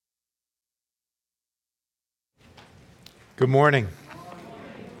Good morning.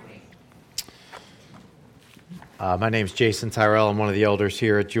 My name's Jason Tyrell. I'm one of the elders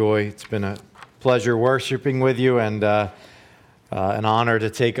here at Joy. It's been a pleasure worshiping with you and an honor to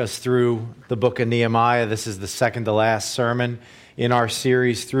take us through the Book of Nehemiah. This is the second to last sermon in our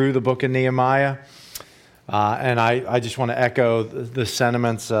series through the Book of Nehemiah. And I just want to echo the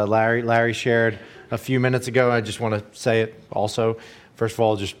sentiments Larry shared a few minutes ago. I just want to say it also. First of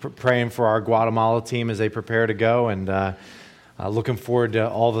all, just praying for our Guatemala team as they prepare to go, and looking forward to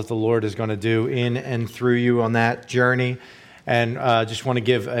all that the Lord is going to do in and through you on that journey. And just want to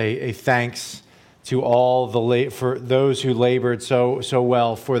give a thanks to all for those who labored so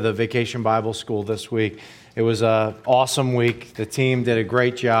well for the Vacation Bible School this week. It was an awesome week. The team did a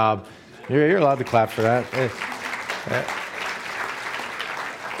great job. You're allowed to clap for that.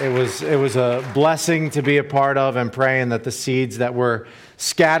 It was a blessing to be a part of, and praying that the seeds that were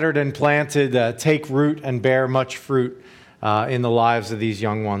scattered and planted take root and bear much fruit in the lives of these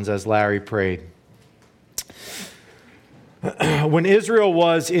young ones, as Larry prayed. When Israel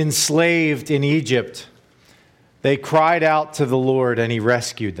was enslaved in Egypt, they cried out to the Lord, and He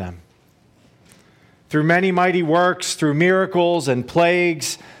rescued them. Through many mighty works, through miracles and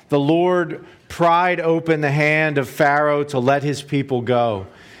plagues, the Lord pried open the hand of Pharaoh to let His people go.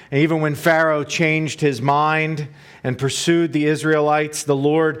 And even when Pharaoh changed his mind and pursued the Israelites, the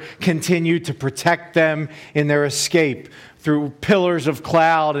Lord continued to protect them in their escape through pillars of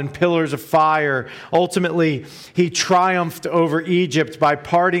cloud and pillars of fire. Ultimately, He triumphed over Egypt by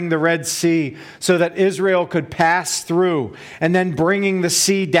parting the Red Sea so that Israel could pass through, and then bringing the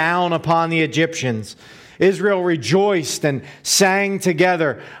sea down upon the Egyptians. Israel rejoiced and sang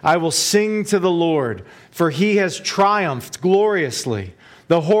together, "I will sing to the Lord, for He has triumphed gloriously.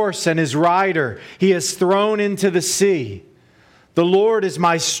 The horse and his rider He has thrown into the sea. The Lord is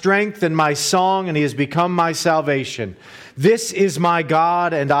my strength and my song, and He has become my salvation. This is my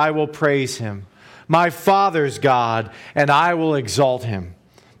God, and I will praise Him. My Father's God, and I will exalt Him.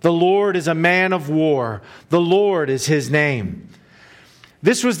 The Lord is a man of war. The Lord is His name."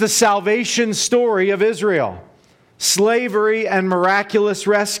 This was the salvation story of Israel: slavery and miraculous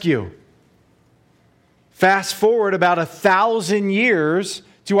rescue. Fast forward about 1,000 years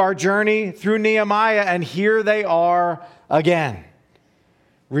to our journey through Nehemiah, and here they are again,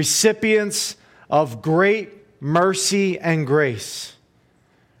 recipients of great mercy and grace,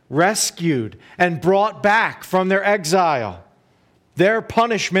 rescued and brought back from their exile, their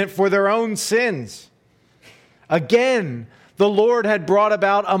punishment for their own sins. Again, the Lord had brought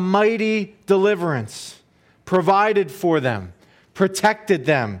about a mighty deliverance, provided for them, protected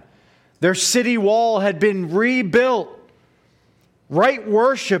them. Their city wall had been rebuilt. Right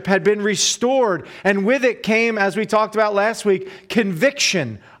worship had been restored. And with it came, as we talked about last week,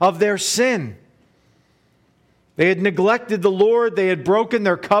 conviction of their sin. They had neglected the Lord. They had broken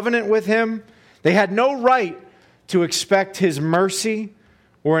their covenant with Him. They had no right to expect His mercy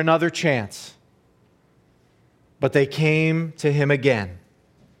or another chance. But they came to Him again,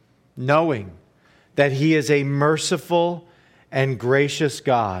 knowing that He is a merciful and gracious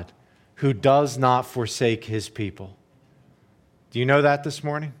God who does not forsake His people. Do you know that this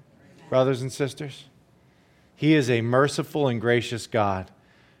morning, brothers and sisters? He is a merciful and gracious God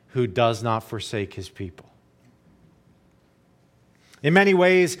who does not forsake His people. In many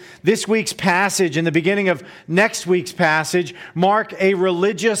ways, this week's passage and the beginning of next week's passage mark a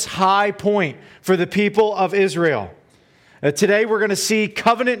religious high point for the people of Israel. Today we're going to see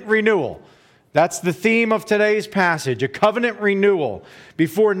covenant renewal. That's the theme of today's passage, a covenant renewal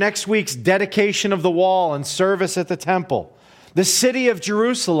before next week's dedication of the wall and service at the temple. The city of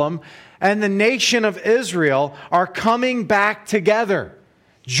Jerusalem and the nation of Israel are coming back together.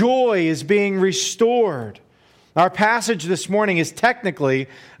 Joy is being restored. Our passage this morning is technically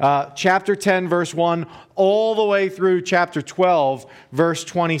chapter 10, verse 1, all the way through chapter 12, verse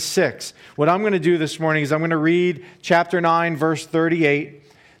 26. What I'm going to do this morning is I'm going to read chapter 9, verse 38.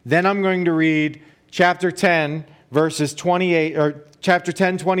 Then I'm going to read chapter 10, verses 28, or chapter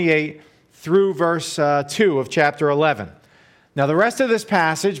 10, 28 through verse 2 of chapter 11. Now, the rest of this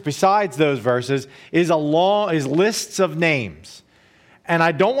passage, besides those verses, is lists of names. And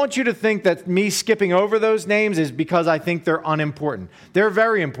I don't want you to think that me skipping over those names is because I think they're unimportant. They're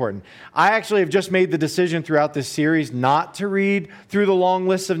very important. I actually have just made the decision throughout this series not to read through the long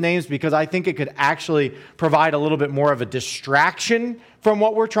list of names because I think it could actually provide a little bit more of a distraction from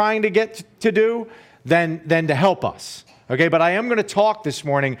what we're trying to get to do than to help us. Okay, but I am going to talk this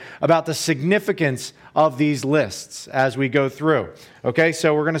morning about the significance of these lists as we go through. Okay,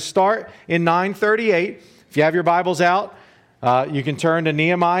 so we're going to start in 938. If you have your Bibles out, you can turn to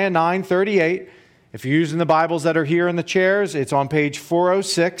Nehemiah 9:38. If you're using the Bibles that are here in the chairs, it's on page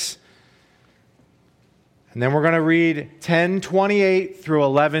 406. And then we're going to read 1028 through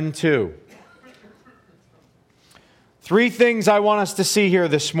 11:2. Three things I want us to see here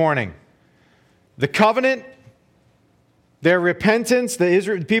this morning. The covenant, their repentance,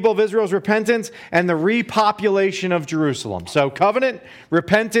 the people of Israel's repentance, and the repopulation of Jerusalem. So covenant,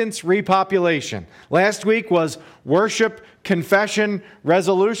 repentance, repopulation. Last week was worship, confession,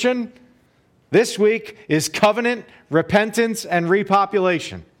 resolution. This week is covenant, repentance, and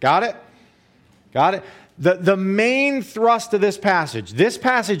repopulation. Got it? Got it? The main thrust of this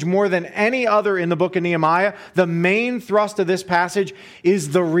passage more than any other in the book of Nehemiah, the main thrust of this passage is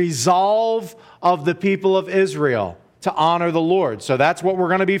the resolve of the people of Israel to honor the Lord. So that's what we're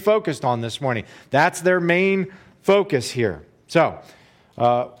going to be focused on this morning. That's their main focus here. So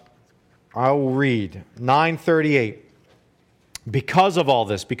I'll read 938. Because of all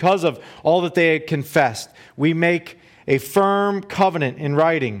this, because of all that they had confessed, we make a firm covenant in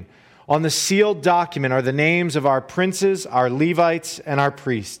writing. On the sealed document are the names of our princes, our Levites, and our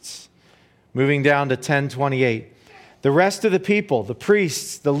priests. Moving down to 1028. The rest of the people, the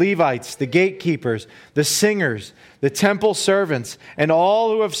priests, the Levites, the gatekeepers, the singers, the temple servants, and all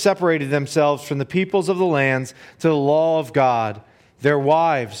who have separated themselves from the peoples of the lands to the law of God, their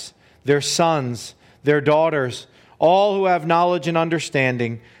wives, their sons, their daughters, all who have knowledge and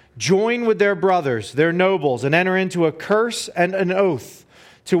understanding, join with their brothers, their nobles, and enter into a curse and an oath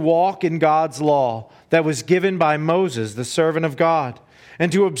to walk in God's law that was given by Moses, the servant of God,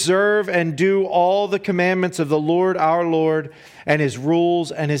 and to observe and do all the commandments of the Lord our Lord and his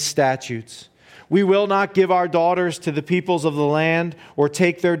rules and his statutes. We will not give our daughters to the peoples of the land or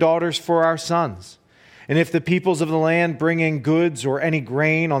take their daughters for our sons. And if the peoples of the land bring in goods or any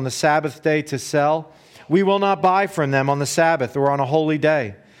grain on the Sabbath day to sell, we will not buy from them on the Sabbath or on a holy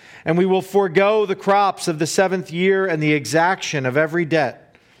day. And we will forego the crops of the 7th year and the exaction of every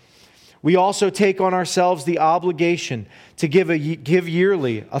debt. We also take on ourselves the obligation to give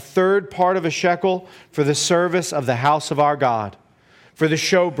yearly a third part of a shekel for the service of the house of our God, for the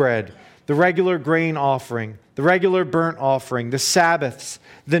showbread, the regular grain offering, the regular burnt offering, the Sabbaths,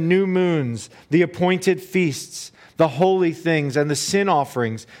 the new moons, the appointed feasts, the holy things, and the sin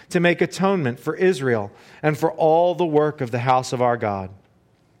offerings to make atonement for Israel and for all the work of the house of our God.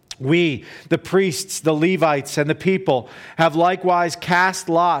 We, the priests, the Levites, and the people, have likewise cast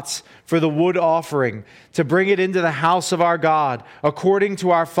lots for the wood offering to bring it into the house of our God, according to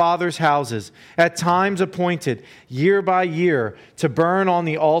our fathers' houses, at times appointed, year by year, to burn on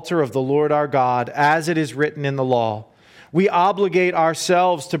the altar of the Lord our God, as it is written in the law. We obligate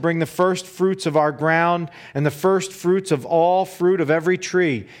ourselves to bring the first fruits of our ground and the first fruits of all fruit of every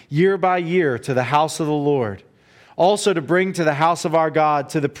tree, year by year, to the house of the Lord. Also to bring to the house of our God,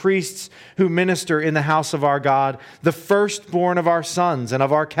 to the priests who minister in the house of our God, the firstborn of our sons and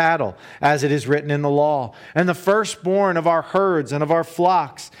of our cattle, as it is written in the law, and the firstborn of our herds and of our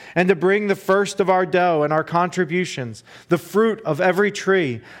flocks, and to bring the first of our dough and our contributions, the fruit of every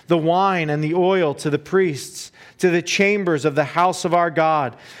tree, the wine and the oil to the priests, to the chambers of the house of our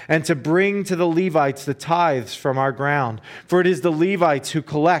God, and to bring to the Levites the tithes from our ground. For it is the Levites who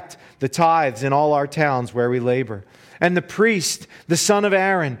collect the tithes in all our towns where we labor. And the priest, the son of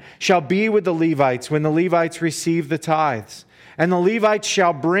Aaron, shall be with the Levites when the Levites receive the tithes. And the Levites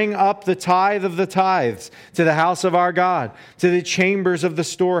shall bring up the tithe of the tithes to the house of our God, to the chambers of the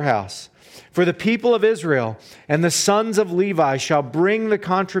storehouse. For the people of Israel and the sons of Levi shall bring the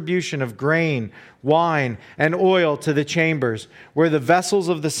contribution of grain, wine, and oil to the chambers where the vessels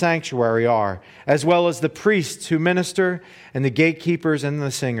of the sanctuary are, as well as the priests who minister and the gatekeepers and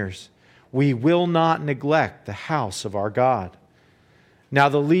the singers. We will not neglect the house of our God. Now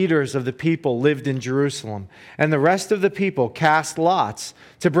the leaders of the people lived in Jerusalem, and the rest of the people cast lots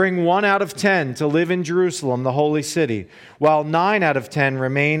to bring 1 out of 10 to live in Jerusalem, the holy city, while 9 out of 10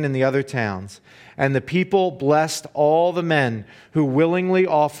 remained in the other towns. And the people blessed all the men who willingly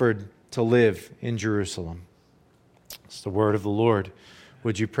offered to live in Jerusalem. It's the word of the Lord.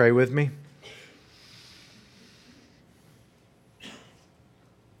 Would you pray with me?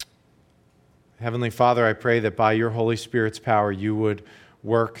 Heavenly Father, I pray that by your Holy Spirit's power, you would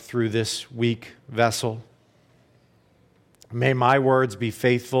work through this weak vessel. May my words be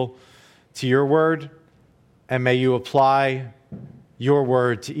faithful to your word, and may you apply your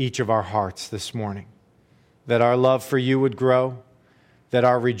word to each of our hearts this morning, that our love for you would grow, that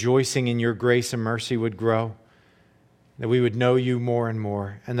our rejoicing in your grace and mercy would grow, that we would know you more and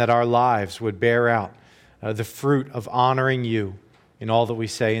more, and that our lives would bear out the fruit of honoring you in all that we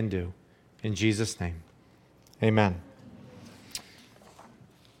say and do. In Jesus' name, amen.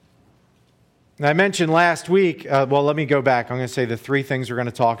 I mentioned last week, let me go back. I'm going to say the three things we're going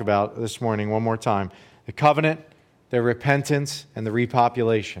to talk about this morning one more time. The covenant, the repentance, and the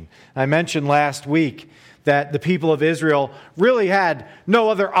repopulation. I mentioned last week that the people of Israel really had no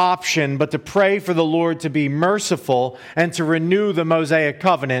other option but to pray for the Lord to be merciful and to renew the Mosaic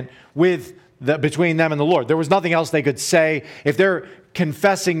covenant between them and the Lord. There was nothing else they could say. If they're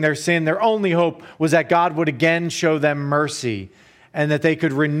confessing their sin, their only hope was that God would again show them mercy and that they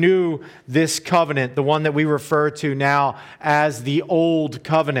could renew this covenant, the one that we refer to now as the Old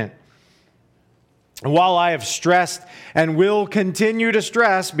Covenant. And while I have stressed and will continue to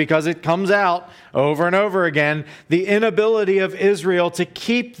stress, because it comes out over and over again, the inability of Israel to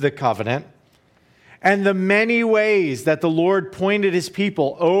keep the covenant and the many ways that the Lord pointed his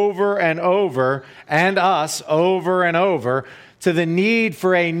people over and over, and us over and over, to the need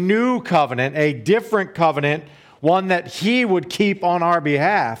for a new covenant, a different covenant, one that he would keep on our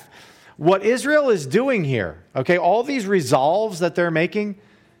behalf. What Israel is doing here, okay, all these resolves that they're making,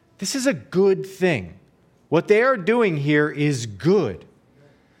 this is a good thing. What they are doing here is good.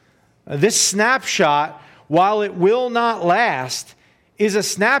 This snapshot, while it will not last, is a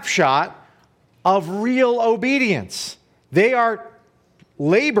snapshot of real obedience. They are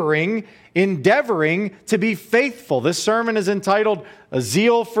laboring, endeavoring to be faithful. This sermon is entitled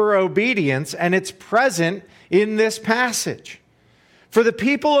Zeal for Obedience, and it's present in this passage. For the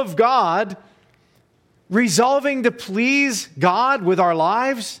people of God, resolving to please God with our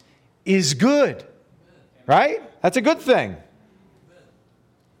lives is good. Right? That's a good thing.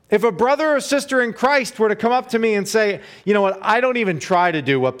 If a brother or sister in Christ were to come up to me and say, you know what, I don't even try to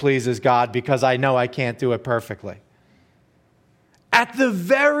do what pleases God because I know I can't do it perfectly. At the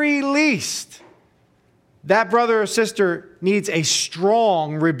very least, that brother or sister needs a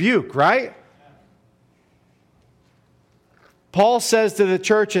strong rebuke, right? Paul says to the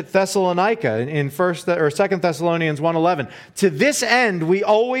church at Thessalonica in 2 Thessalonians 1:11, to this end we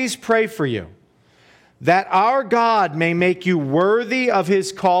always pray for you, that our God may make you worthy of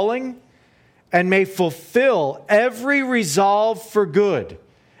his calling and may fulfill every resolve for good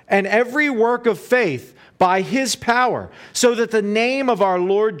and every work of faith by his power, so that the name of our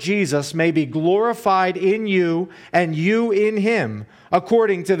Lord Jesus may be glorified in you and you in him,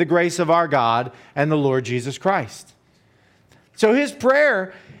 according to the grace of our God and the Lord Jesus Christ. So his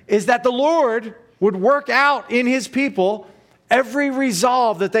prayer is that the Lord would work out in his people every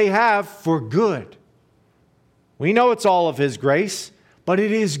resolve that they have for good. We know it's all of his grace, but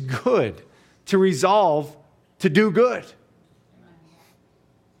it is good to resolve to do good.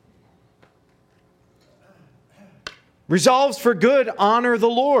 Resolves for good honor the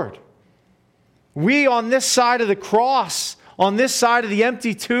Lord. We on this side of the cross, on this side of the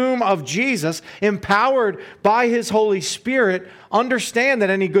empty tomb of Jesus, empowered by his Holy Spirit, understand that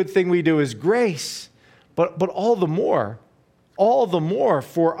any good thing we do is grace. But all the more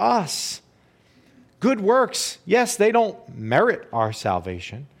for us. Good works, yes, they don't merit our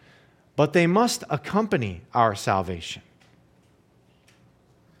salvation, but they must accompany our salvation.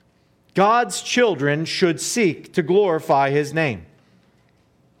 God's children should seek to glorify his name.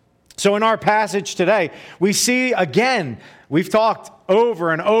 So in our passage today, we see again, we've talked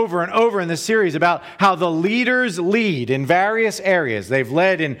over and over and over in this series about how the leaders lead in various areas. They've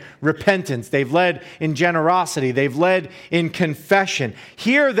led in repentance. They've led in generosity. They've led in confession.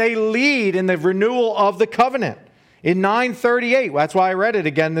 Here they lead in the renewal of the covenant. In 9:38, that's why I read it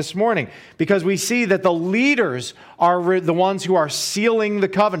again this morning, because we see that the leaders are the ones who are sealing the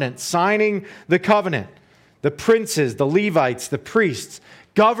covenant, signing the covenant. The princes, the Levites, the priests,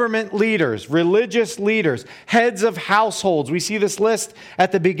 government leaders, religious leaders, heads of households. We see this list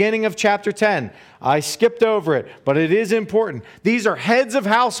at the beginning of chapter 10. I skipped over it, but it is important. These are heads of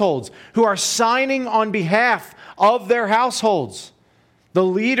households who are signing on behalf of their households. The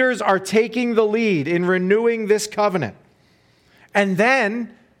leaders are taking the lead in renewing this covenant. And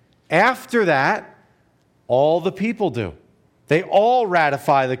then, after that, all the people do. They all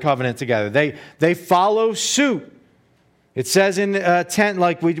ratify the covenant together. They follow suit. It says in 10,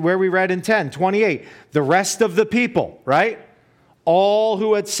 where we read in 10:28, the rest of the people, right? All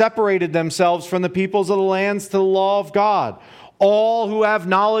who had separated themselves from the peoples of the lands to the law of God. All who have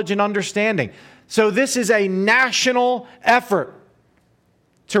knowledge and understanding. So this is a national effort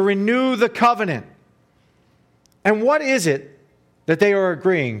to renew the covenant. And what is it that they are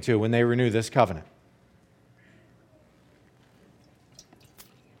agreeing to when they renew this covenant?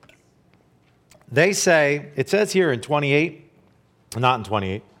 They say, it says here in 28, not in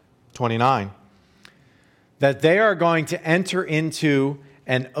 28, 29, that they are going to enter into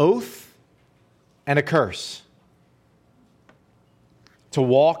an oath and a curse. to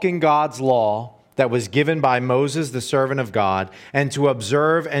walk in God's law that was given by Moses, the servant of God, and to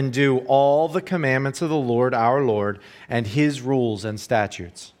observe and do all the commandments of the Lord our Lord and his rules and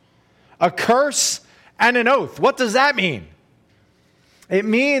statutes. A curse and an oath. What does that mean? It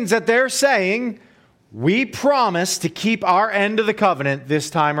means that they're saying, we promise to keep our end of the covenant this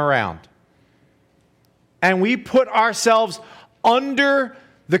time around. And we put ourselves under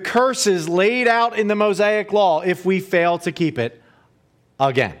the curses laid out in the Mosaic law if we fail to keep it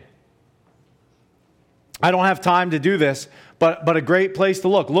again. I don't have time to do this, but a great place to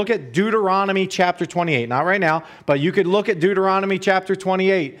look. Look at Deuteronomy chapter 28. Not right now, but you could look at Deuteronomy chapter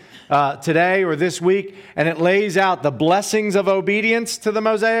 28 today or this week, and it lays out the blessings of obedience to the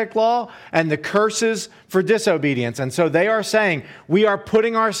Mosaic law and the curses for disobedience. And so they are saying, we are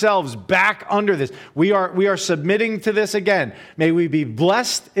putting ourselves back under this. We are submitting to this again. May we be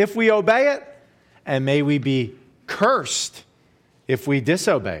blessed if we obey it, and may we be cursed if we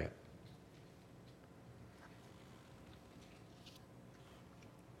disobey it.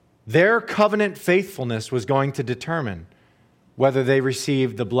 Their covenant faithfulness was going to determine whether they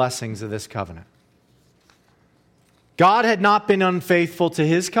received the blessings of this covenant. God had not been unfaithful to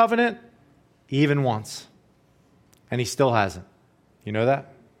his covenant even once. And he still hasn't. You know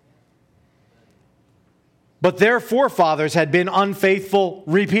that? But their forefathers had been unfaithful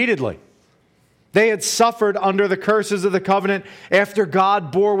repeatedly. They had suffered under the curses of the covenant after God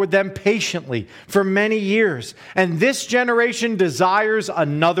bore with them patiently for many years. And this generation desires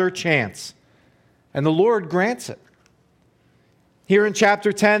another chance. And the Lord grants it. Here in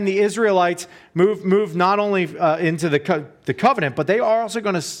chapter 10, the Israelites move not only into the covenant, but they are also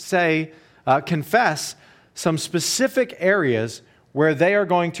going to confess some specific areas where they are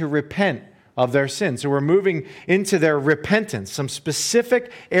going to repent of their sins. So we're moving into their repentance, some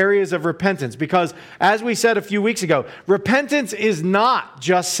specific areas of repentance. Because as we said a few weeks ago, repentance is not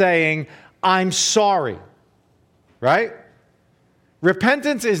just saying, I'm sorry, right?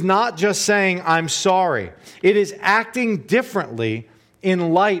 Repentance is not just saying, I'm sorry. It is acting differently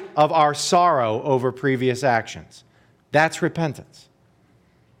in light of our sorrow over previous actions. That's repentance.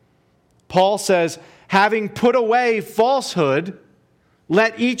 Paul says, having put away falsehood,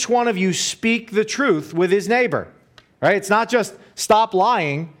 let each one of you speak the truth with his neighbor. Right? It's not just stop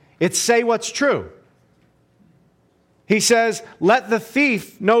lying, it's say what's true. He says, let the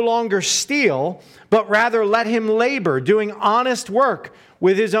thief no longer steal, but rather let him labor, doing honest work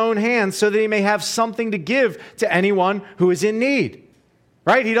with his own hands, so that he may have something to give to anyone who is in need.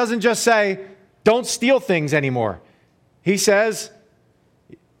 Right? He doesn't just say, don't steal things anymore. He says,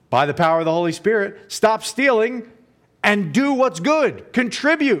 by the power of the Holy Spirit, stop stealing and do what's good.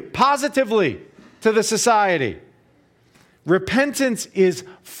 Contribute positively to the society. Repentance is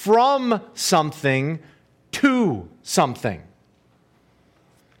from something to something.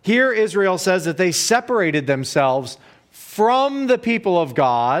 Here Israel says that they separated themselves from the people of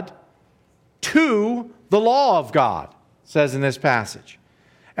God to the law of God, it says in this passage.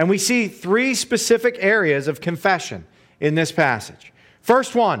 And we see three specific areas of confession in this passage.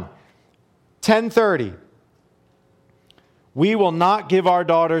 First one, 10:30. We will not give our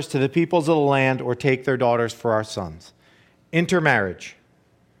daughters to the peoples of the land or take their daughters for our sons. Intermarriage.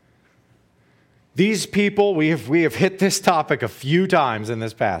 These people, we have hit this topic a few times in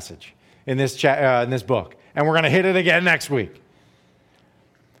this passage, in this book. And we're going to hit it again next week.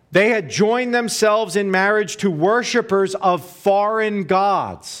 They had joined themselves in marriage to worshipers of foreign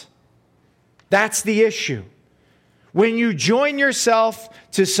gods. That's the issue. When you join yourself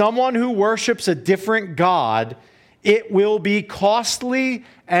to someone who worships a different god, it will be costly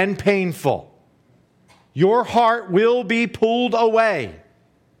and painful. Your heart will be pulled away.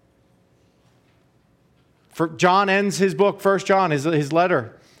 John ends his book, 1 John, his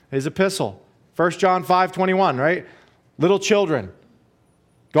letter, his epistle. 1 John 5:21, right? Little children,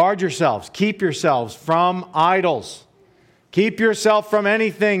 guard yourselves, keep yourselves from idols. Keep yourself from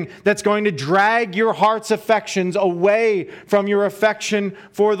anything that's going to drag your heart's affections away from your affection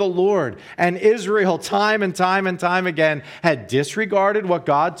for the Lord. And Israel, time and time and time again, had disregarded what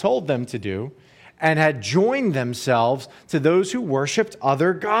God told them to do and had joined themselves to those who worshiped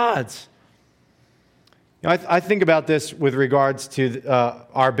other gods. You know, I think about this with regards to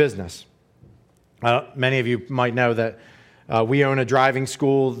our business. Many of you might know that we own a driving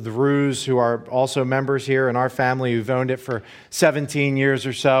school, the Roos, who are also members here in our family, who've owned it for 17 years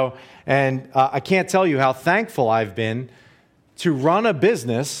or so. And I can't tell you how thankful I've been to run a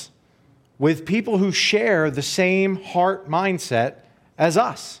business with people who share the same heart mindset as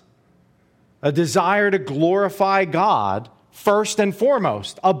us. A desire to glorify God first and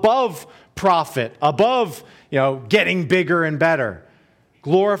foremost, above profit, above, getting bigger and better.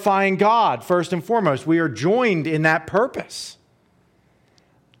 glorifying God first and foremost. We are joined in that purpose.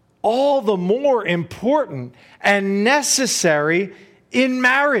 All the more important and necessary in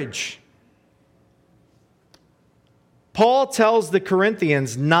marriage. Paul tells the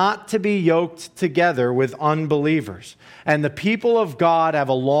Corinthians not to be yoked together with unbelievers. And the people of God have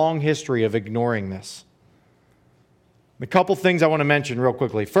a long history of ignoring this. A couple things I want to mention real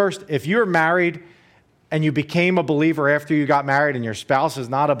quickly. First, if you're married and you became a believer after you got married and your spouse is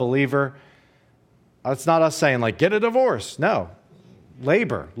not a believer, it's not us saying, like, get a divorce. No.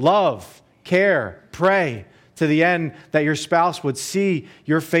 Labor, love, care, pray to the end that your spouse would see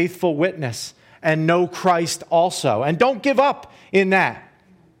your faithful witness and know Christ also. And don't give up in that.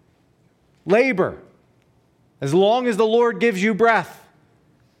 Labor. As long as the Lord gives you breath,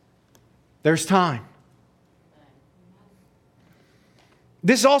 there's time.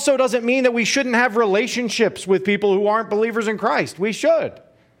 This also doesn't mean that we shouldn't have relationships with people who aren't believers in Christ. We should.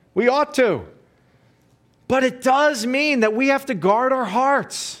 We ought to. But it does mean that we have to guard our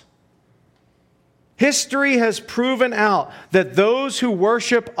hearts. History has proven out that those who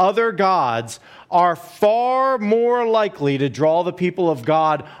worship other gods are far more likely to draw the people of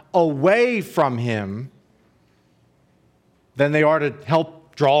God away from Him than they are to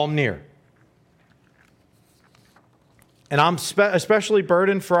help draw them near. And I'm especially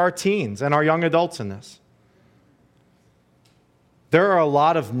burdened for our teens and our young adults in this. There are a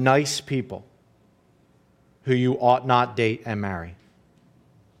lot of nice people who you ought not date and marry.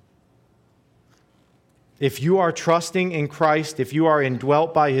 If you are trusting in Christ, if you are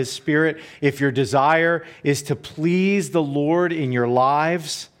indwelt by His Spirit, if your desire is to please the Lord in your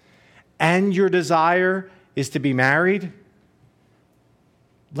lives, and your desire is to be married,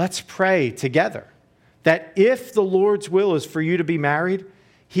 let's pray together that if the Lord's will is for you to be married,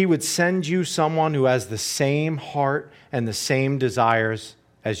 He would send you someone who has the same heart and the same desires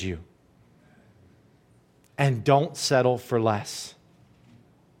as you. And don't settle for less.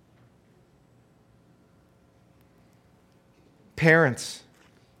 Parents,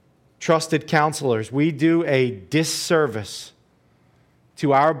 trusted counselors, we do a disservice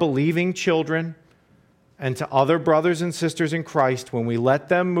to our believing children and to other brothers and sisters in Christ when we let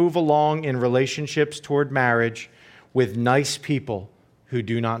them move along in relationships toward marriage with nice people who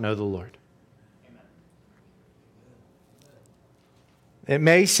do not know the Lord. Amen. It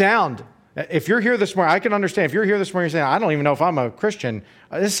may sound, if you're here this morning, I can understand. If you're here this morning, you're saying, I don't even know if I'm a Christian.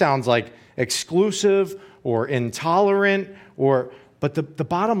 This sounds like exclusive or intolerant. But the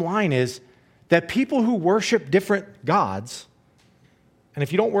bottom line is that people who worship different gods, and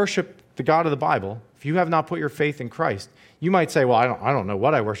if you don't worship the God of the Bible, if you have not put your faith in Christ, you might say, well, I don't know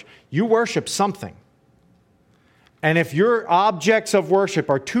what I worship. You worship something. And if your objects of worship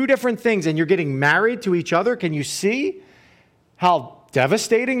are two different things and you're getting married to each other, can you see how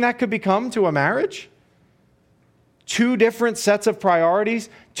devastating that could become to a marriage? Two different sets of priorities,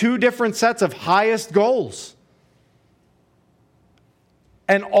 two different sets of highest goals.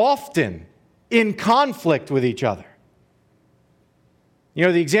 And often in conflict with each other. You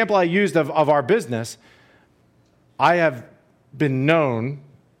know, the example I used of our business, I have been known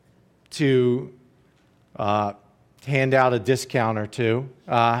to hand out a discount or two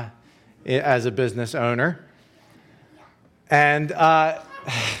as a business owner. And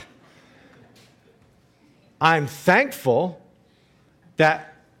I'm thankful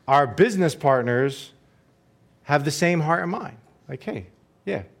that our business partners have the same heart and mind. Like, hey,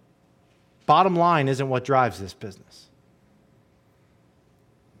 yeah, bottom line isn't what drives this business.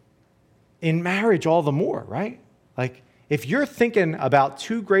 In marriage, all the more, right? Like, if you're thinking about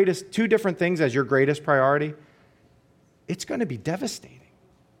two different things as your greatest priority, it's going to be devastating.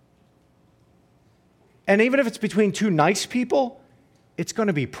 And even if it's between two nice people, it's going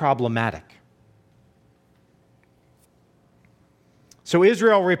to be problematic. So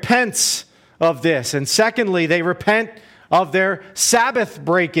Israel repents of this. And secondly, they repent of their Sabbath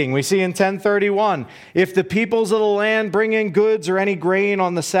breaking. We see in 10:31, if the peoples of the land bring in goods or any grain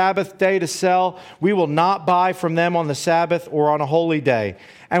on the Sabbath day to sell, we will not buy from them on the Sabbath or on a holy day.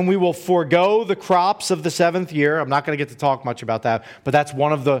 And we will forego the crops of the seventh year. I'm not going to get to talk much about that, but that's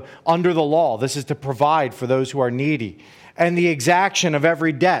one of the, under the law, this is to provide for those who are needy. And the exaction of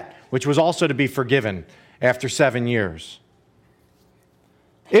every debt, which was also to be forgiven after 7 years.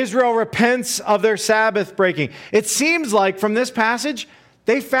 Israel repents of their Sabbath breaking. It seems like from this passage,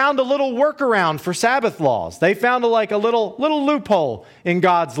 they found a little workaround for Sabbath laws. They found a little loophole in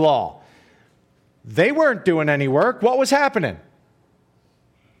God's law. They weren't doing any work. What was happening?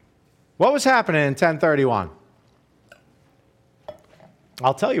 What was happening in 10:31?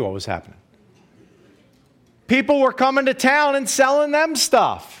 I'll tell you what was happening. people were coming to town and selling them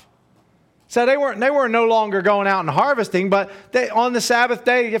stuff. So they were no longer going out and harvesting, but on the Sabbath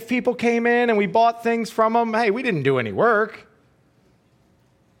day, if people came in and we bought things from them, hey, we didn't do any work.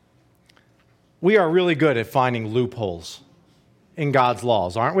 We are really good at finding loopholes in God's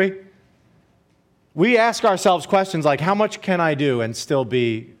laws, aren't we? We ask ourselves questions like, how much can I do and still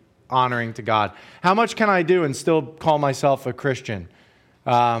be honoring to God? How much can I do and still call myself a Christian?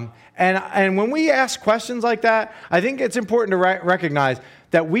 And when we ask questions like that, I think it's important to recognize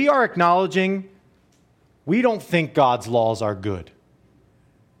that we are acknowledging we don't think God's laws are good.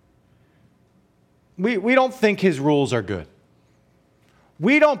 We don't think his rules are good.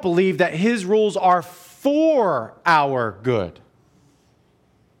 We don't believe that his rules are for our good.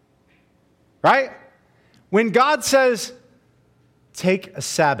 Right? When God says, take a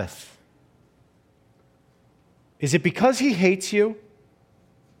Sabbath, is it because he hates you?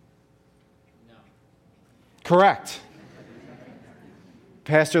 No. Correct.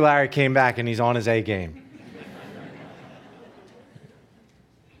 Pastor Larry came back and he's on his A game.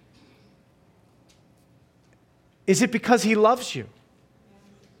 Is it because he loves you?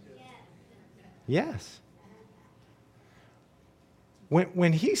 Yes.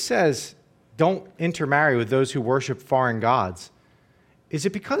 When he says, don't intermarry with those who worship foreign gods, is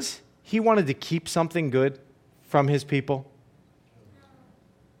it because he wanted to keep something good from his people?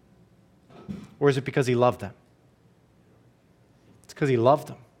 Or is it because he loved them? It's because he loved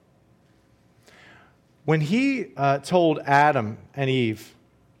them. When he told Adam and Eve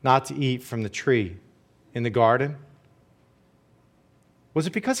not to eat from the tree in the garden, was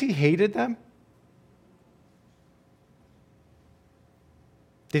it because he hated them?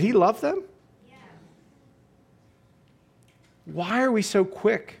 Did he love them? Yeah. Why are we so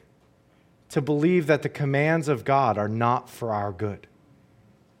quick to believe that the commands of God are not for our good?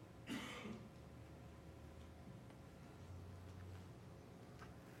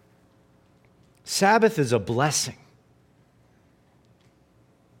 Sabbath is a blessing.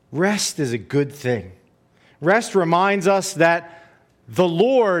 Rest is a good thing. Rest reminds us that the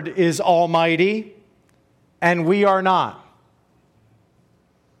Lord is almighty and we are not.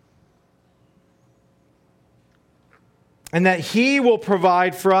 And that he will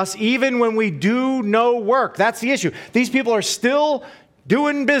provide for us even when we do no work. That's the issue. These people are still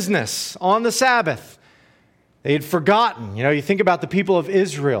doing business on the Sabbath. They had forgotten. You think about the people of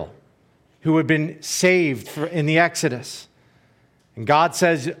Israel who had been saved in the Exodus. And God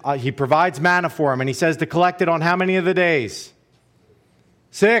says he provides manna for them. And he says to collect it on how many of the days?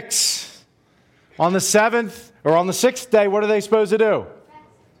 6. On the 7th, or on the 6th day, what are they supposed to do?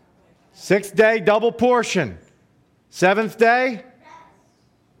 6th day, double portion. 7th day,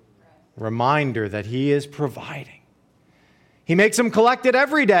 reminder that he is providing. He makes them collect it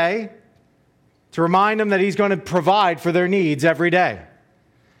every day to remind them that he's going to provide for their needs every day.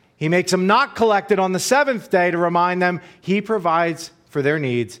 He makes them not collect it on the 7th day to remind them he provides for their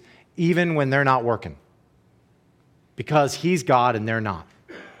needs even when they're not working. Because he's God and they're not.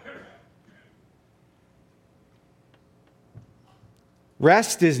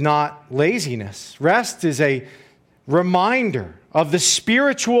 Rest is not laziness. Rest is a reminder of the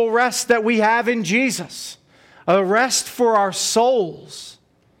spiritual rest that we have in Jesus. A rest for our souls.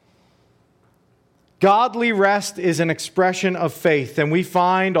 Godly rest is an expression of faith, and we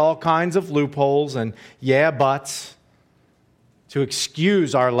find all kinds of loopholes and buts to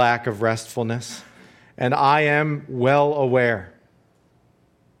excuse our lack of restfulness. And I am well aware,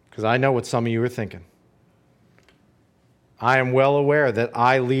 because I know what some of you are thinking. I am well aware that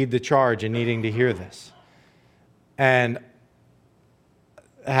I lead the charge in needing to hear this. And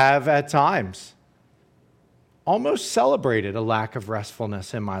have at times almost celebrated a lack of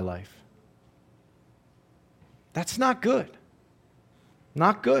restfulness in my life. That's not good.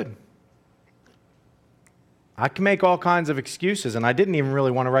 Not good. I can make all kinds of excuses, and I didn't even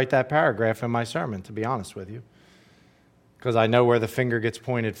really want to write that paragraph in my sermon, to be honest with you, because I know where the finger gets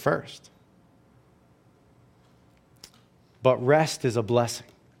pointed first. But rest is a blessing.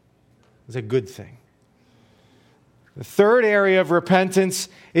 It's a good thing. The third area of repentance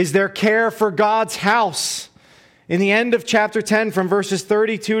is their care for God's house. In the end of chapter 10, from verses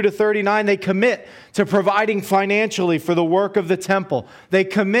 32 to 39, they commit to providing financially for the work of the temple. They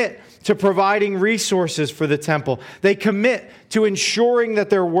commit to providing resources for the temple. They commit to ensuring that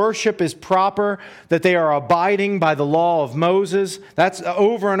their worship is proper, that they are abiding by the law of Moses. That's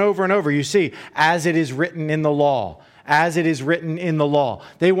over and over and over. You see, as it is written in the law, as it is written in the law.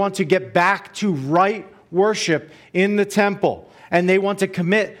 They want to get back to right worship in the temple, and they want to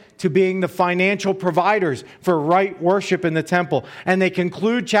commit to being the financial providers for right worship in the temple. And they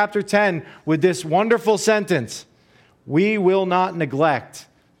conclude chapter 10 with this wonderful sentence: we will not neglect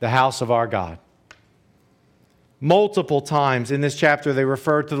the house of our God. Multiple times in this chapter, they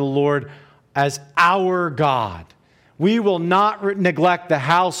refer to the Lord as our God. We will not neglect the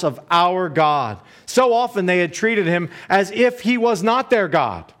house of our God. So often they had treated him as if he was not their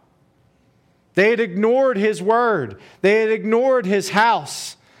God. They had ignored his word. They had ignored his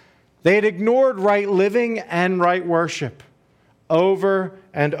house. They had ignored right living and right worship over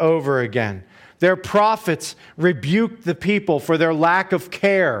and over again. Their prophets rebuked the people for their lack of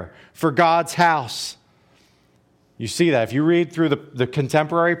care for God's house. You see that. If you read through the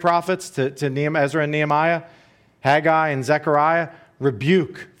contemporary prophets to Ezra and Nehemiah, Haggai and Zechariah,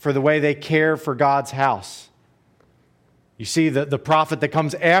 rebuke for the way they care for God's house. You see the prophet that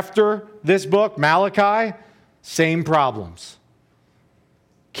comes after this book, Malachi, same problems.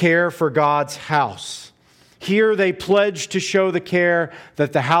 Care for God's house. Here they pledge to show the care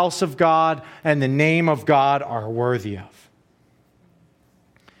that the house of God and the name of God are worthy of.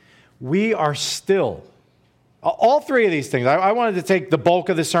 We are still, all three of these things, I wanted to take the bulk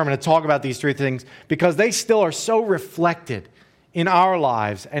of this sermon and talk about these three things because they still are so reflected in our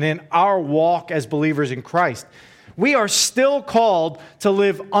lives and in our walk as believers in Christ. We are still called to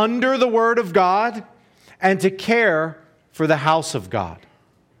live under the Word of God and to care for the house of God.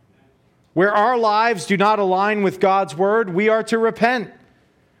 Where our lives do not align with God's Word, we are to repent.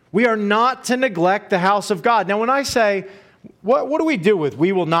 We are not to neglect the house of God. Now, when I say, what do we do with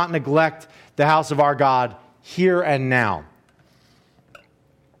we will not neglect the house of our God here and now?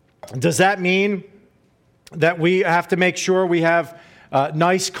 Does that mean that we have to make sure we have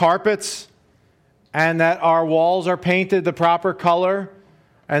nice carpets and that our walls are painted the proper color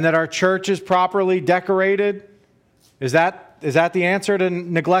and that our church is properly decorated? Is that the answer to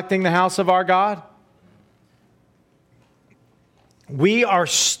neglecting the house of our God? We are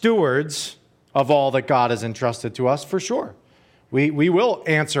stewards of all that God has entrusted to us, for sure. We will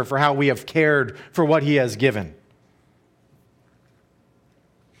answer for how we have cared for what He has given.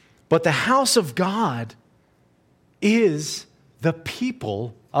 But the house of God is the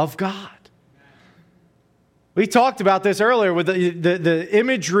people of God. We talked about this earlier with the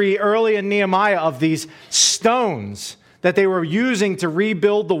imagery early in Nehemiah of these stones that they were using to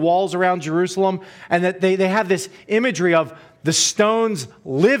rebuild the walls around Jerusalem, and that they have this imagery of the stones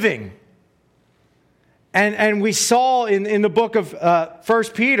living. And we saw in the book of 1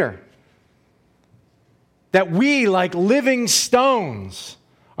 Peter that we, like living stones,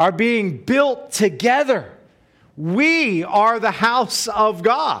 are being built together. We are the house of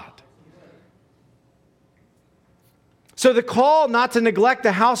God. So the call not to neglect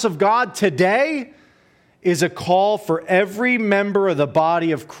the house of God today is a call for every member of the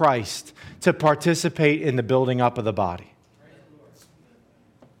body of Christ to participate in the building up of the body.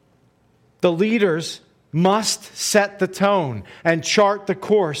 The leaders must set the tone and chart the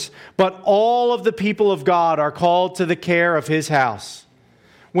course, but all of the people of God are called to the care of His house.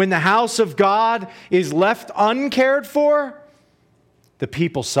 When the house of God is left uncared for, the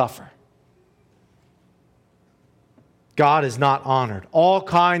people suffer. God is not honored. All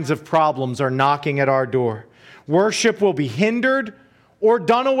kinds of problems are knocking at our door. Worship will be hindered or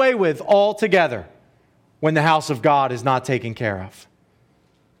done away with altogether when the house of God is not taken care of.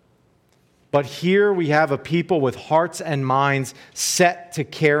 But here we have a people with hearts and minds set to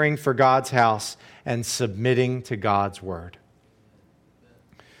caring for God's house and submitting to God's word.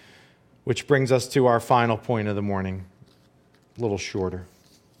 Which brings us to our final point of the morning, a little shorter.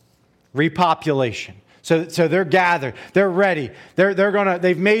 Repopulation. So they're gathered, they're ready,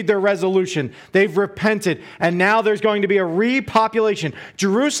 they've made their resolution, they've repented, and now there's going to be a repopulation.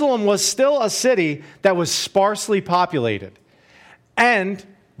 Jerusalem was still a city that was sparsely populated. And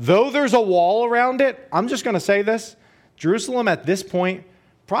though there's a wall around it, I'm just going to say this, Jerusalem at this point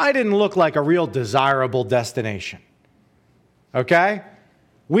probably didn't look like a real desirable destination. Okay?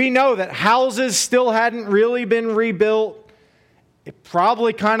 We know that houses still hadn't really been rebuilt. It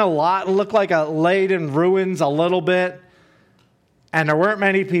probably kind of looked like it laid in ruins a little bit, and there weren't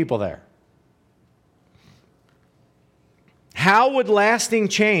many people there. How would lasting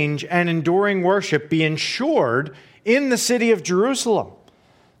change and enduring worship be ensured in the city of Jerusalem?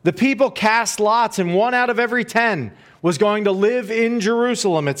 The people cast lots, and 1 out of every 10 was going to live in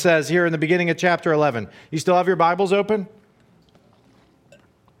Jerusalem, it says here in the beginning of chapter 11. You still have your Bibles open?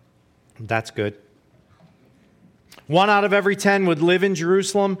 That's good. 1 out of every 10 would live in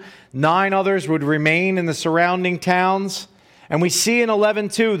Jerusalem. 9 others would remain in the surrounding towns. And we see in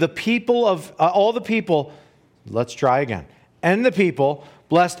 11:2, the people of all the people, let's try again. and the people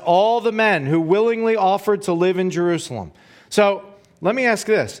blessed all the men who willingly offered to live in Jerusalem. So let me ask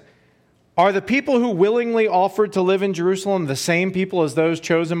this. Are the people who willingly offered to live in Jerusalem the same people as those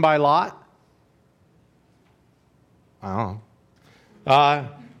chosen by Lot? I don't know.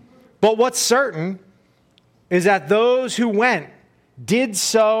 But what's certain is that those who went did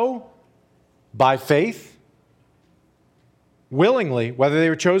so by faith, willingly, whether they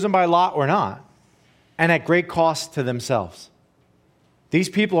were chosen by Lot or not, and at great cost to themselves. These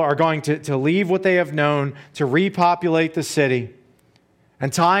people are going to leave what they have known, to repopulate the city.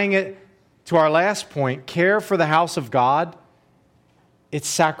 And tying it to our last point, care for the house of God, it's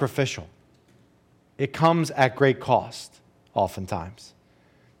sacrificial. It comes at great cost, oftentimes.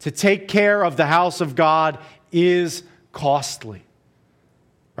 To take care of the house of God is costly.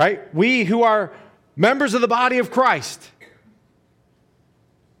 Right? We who are members of the body of Christ,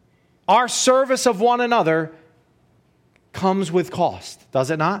 our service of one another comes with cost, does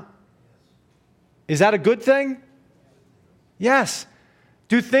it not? Is that a good thing? Yes.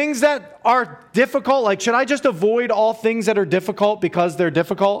 Do things that are difficult, like should I just avoid all things that are difficult because they're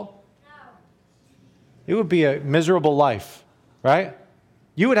difficult? No. It would be a miserable life, right?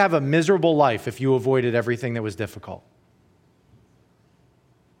 You would have a miserable life if you avoided everything that was difficult.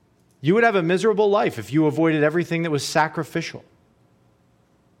 You would have a miserable life if you avoided everything that was sacrificial.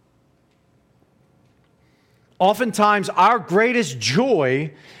 Oftentimes, our greatest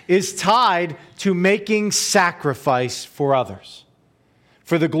joy is tied to making sacrifice for others,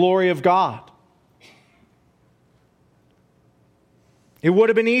 for the glory of God. It would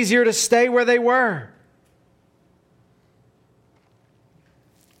have been easier to stay where they were.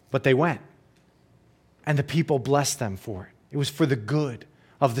 But they went, and the people blessed them for it. It was for the good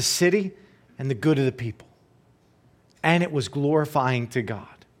of the city and the good of the people. And it was glorifying to God.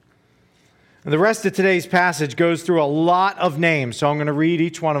 And the rest of today's passage goes through a lot of names, so I'm going to read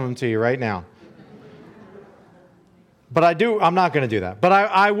each one of them to you right now. But I'm not going to do that. But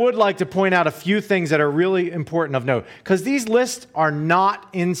I would like to point out a few things that are really important of note, because these lists are not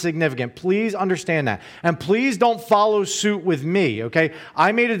insignificant. Please understand that. And please don't follow suit with me, okay?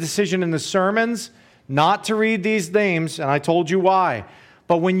 I made a decision in the sermons not to read these names, and I told you why.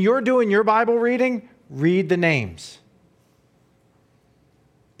 But when you're doing your Bible reading, read the names.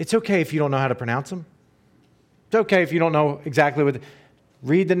 It's okay if you don't know how to pronounce them. It's okay if you don't know exactly what...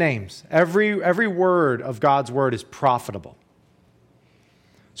 Read the names. Every word of God's word is profitable.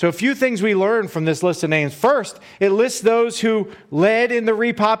 So a few things we learn from this list of names. First, it lists those who led in the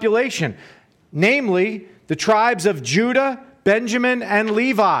repopulation, namely the tribes of Judah, Benjamin, and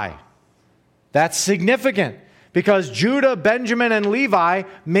Levi. That's significant because Judah, Benjamin, and Levi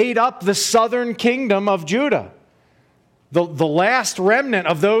made up the southern kingdom of Judah, the last remnant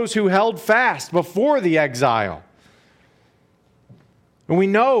of those who held fast before the exile. And we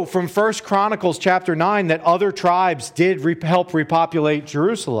know from 1 Chronicles chapter 9 that other tribes did help repopulate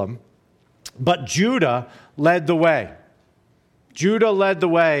Jerusalem, but Judah led the way. Judah led the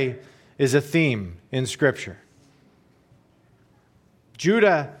way is a theme in Scripture.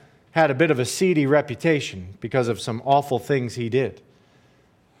 Judah had a bit of a seedy reputation because of some awful things he did.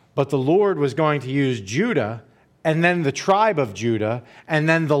 But the Lord was going to use Judah, and then the tribe of Judah, and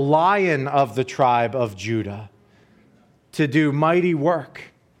then the lion of the tribe of Judah, to do mighty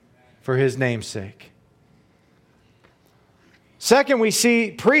work for his name's sake. Second, we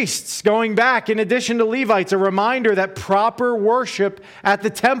see priests going back in addition to Levites, a reminder that proper worship at the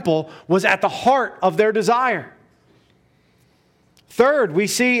temple was at the heart of their desire. Third, we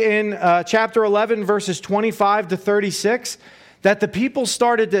see in chapter 11, verses 25 to 36, that the people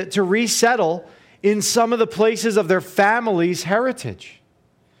started to resettle in some of the places of their family's heritage.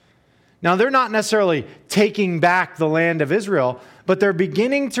 Now, they're not necessarily taking back the land of Israel, but they're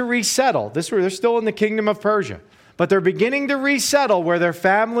beginning to resettle. They're still in the kingdom of Persia, but they're beginning to resettle where their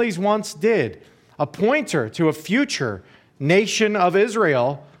families once did, a pointer to a future nation of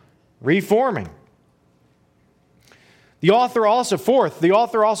Israel reforming. The author also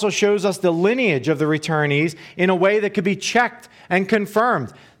shows us the lineage of the returnees in a way that could be checked and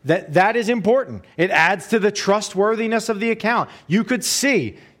confirmed. That is important. It adds to the trustworthiness of the account. You could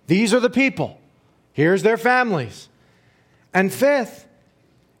see these are the people. Here's their families. And fifth,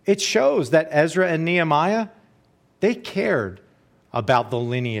 it shows that Ezra and Nehemiah, they cared about the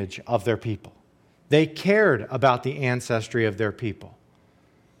lineage of their people. They cared about the ancestry of their people.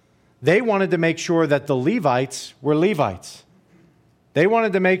 They wanted to make sure that the Levites were Levites. They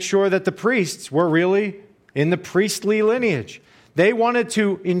wanted to make sure that the priests were really in the priestly lineage. They wanted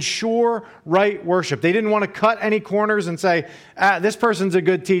to ensure right worship. They didn't want to cut any corners and say, this person's a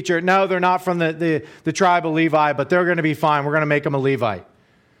good teacher. No, they're not from the tribe of Levi, but they're going to be fine. We're going to make them a Levite.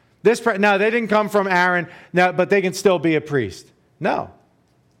 No, they didn't come from Aaron, no, but they can still be a priest. No.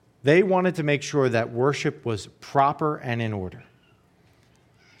 They wanted to make sure that worship was proper and in order.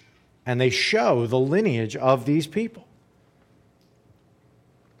 And they show the lineage of these people.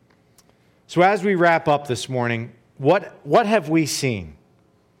 So as we wrap up this morning, what have we seen?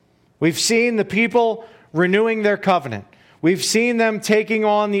 We've seen the people renewing their covenant. We've seen them taking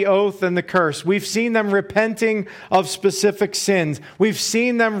on the oath and the curse. We've seen them repenting of specific sins. We've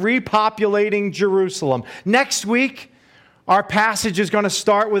seen them repopulating Jerusalem. Next week, our passage is going to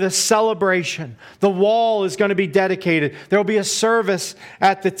start with a celebration. The wall is going to be dedicated. There will be a service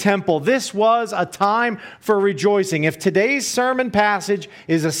at the temple. This was a time for rejoicing. If today's sermon passage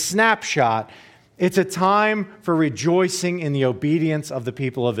is a snapshot, it's a time for rejoicing in the obedience of the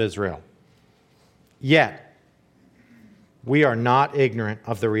people of Israel. Yet, we are not ignorant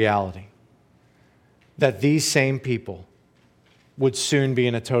of the reality that these same people would soon be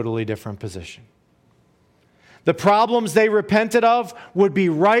in a totally different position. The problems they repented of would be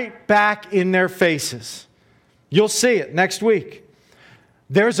right back in their faces. You'll see it next week.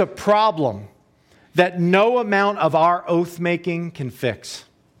 There's a problem that no amount of our oath-making can fix.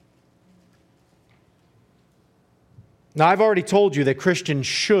 Now, I've already told you that Christians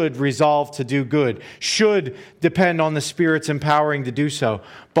should resolve to do good, should depend on the Spirit's empowering to do so.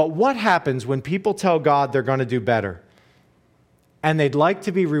 But what happens when people tell God they're going to do better, and they'd like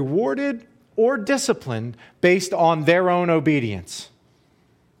to be rewarded or disciplined based on their own obedience?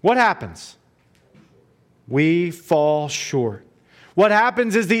 What happens? We fall short. What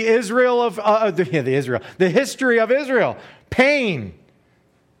happens is the history of Israel: pain,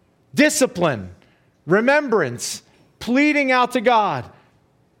 discipline, remembrance, pleading out to God.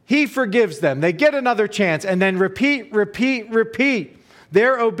 He forgives them. They get another chance, and then repeat.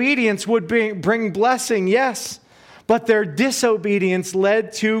 Their obedience would bring blessing, yes, but their disobedience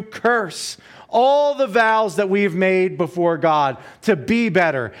led to curse. All the vows that we've made before God to be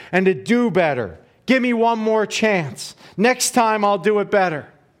better and to do better. Give me one more chance. Next time I'll do it better.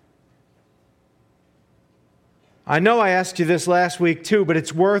 I know I asked you this last week too, but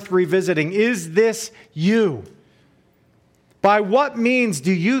it's worth revisiting. Is this you? By what means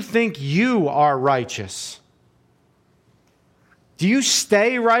do you think you are righteous? Do you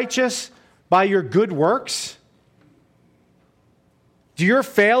stay righteous by your good works? Do your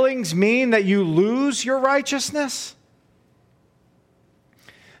failings mean that you lose your righteousness?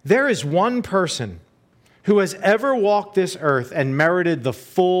 There is one person who has ever walked this earth and merited the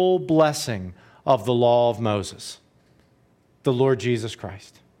full blessing of the law of Moses: the Lord Jesus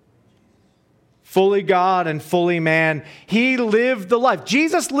Christ. Fully God and fully man, He lived the life.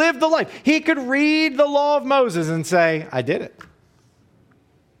 Jesus lived the life. He could read the law of Moses and say, I did it.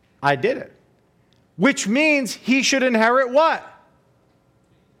 I did it. Which means He should inherit what?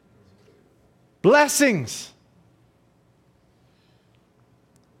 Blessings.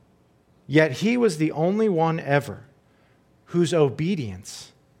 Yet He was the only one ever whose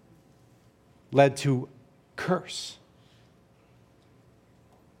obedience led to curse.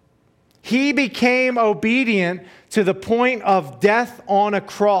 He became obedient to the point of death on a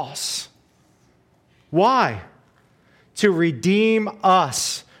cross. Why? To redeem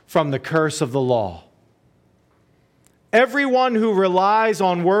us from the curse of the law. Everyone who relies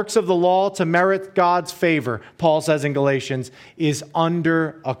on works of the law to merit God's favor, Paul says in Galatians, is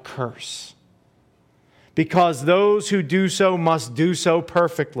under a curse. Because those who do so must do so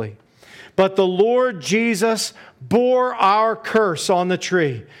perfectly. But the Lord Jesus bore our curse on the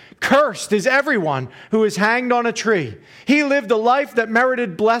tree. Cursed is everyone who is hanged on a tree. He lived a life that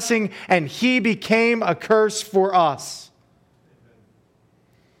merited blessing, and He became a curse for us.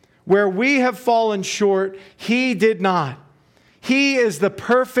 Where we have fallen short, He did not. He is the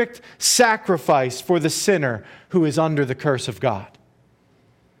perfect sacrifice for the sinner who is under the curse of God.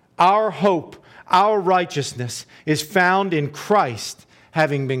 Our hope, our righteousness is found in Christ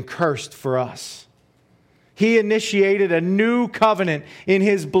having been cursed for us. He initiated a new covenant in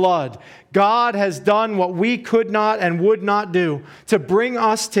His blood. God has done what we could not and would not do to bring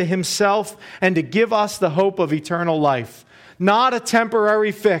us to Himself and to give us the hope of eternal life. Not a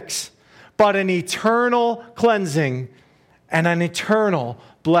temporary fix, but an eternal cleansing and an eternal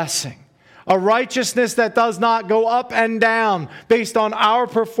blessing. A righteousness that does not go up and down based on our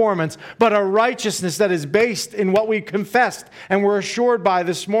performance, but a righteousness that is based in what we confessed and were assured by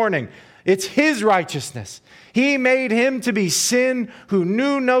this morning. It's His righteousness. He made Him to be sin who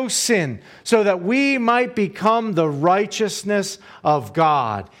knew no sin, so that we might become the righteousness of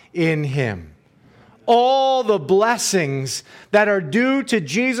God in Him. All the blessings that are due to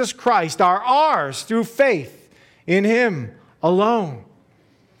Jesus Christ are ours through faith in Him alone.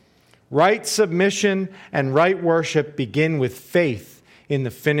 Right submission and right worship begin with faith in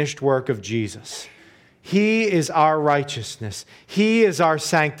the finished work of Jesus. He is our righteousness. He is our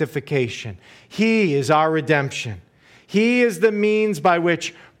sanctification. He is our redemption. He is the means by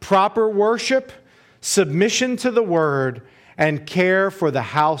which proper worship, submission to the Word, and care for the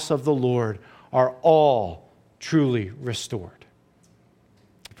house of the Lord are all truly restored.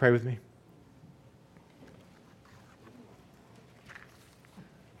 Pray with me.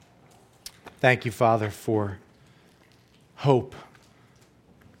 Thank you, Father, for hope.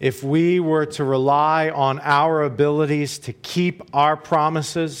 If we were to rely on our abilities to keep our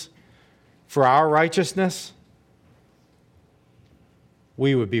promises for our righteousness,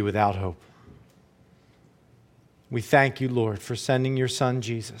 we would be without hope. We thank you, Lord, for sending your Son,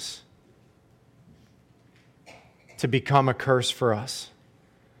 Jesus, to become a curse for us,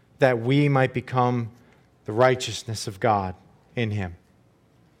 that we might become the righteousness of God in Him.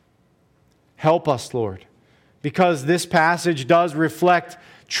 Help us, Lord, because this passage does reflect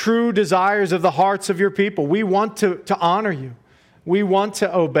true desires of the hearts of your people. We want to honor you. We want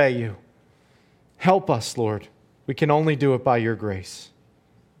to obey you. Help us, Lord. We can only do it by your grace.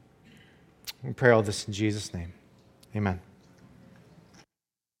 We pray all this in Jesus' name. Amen.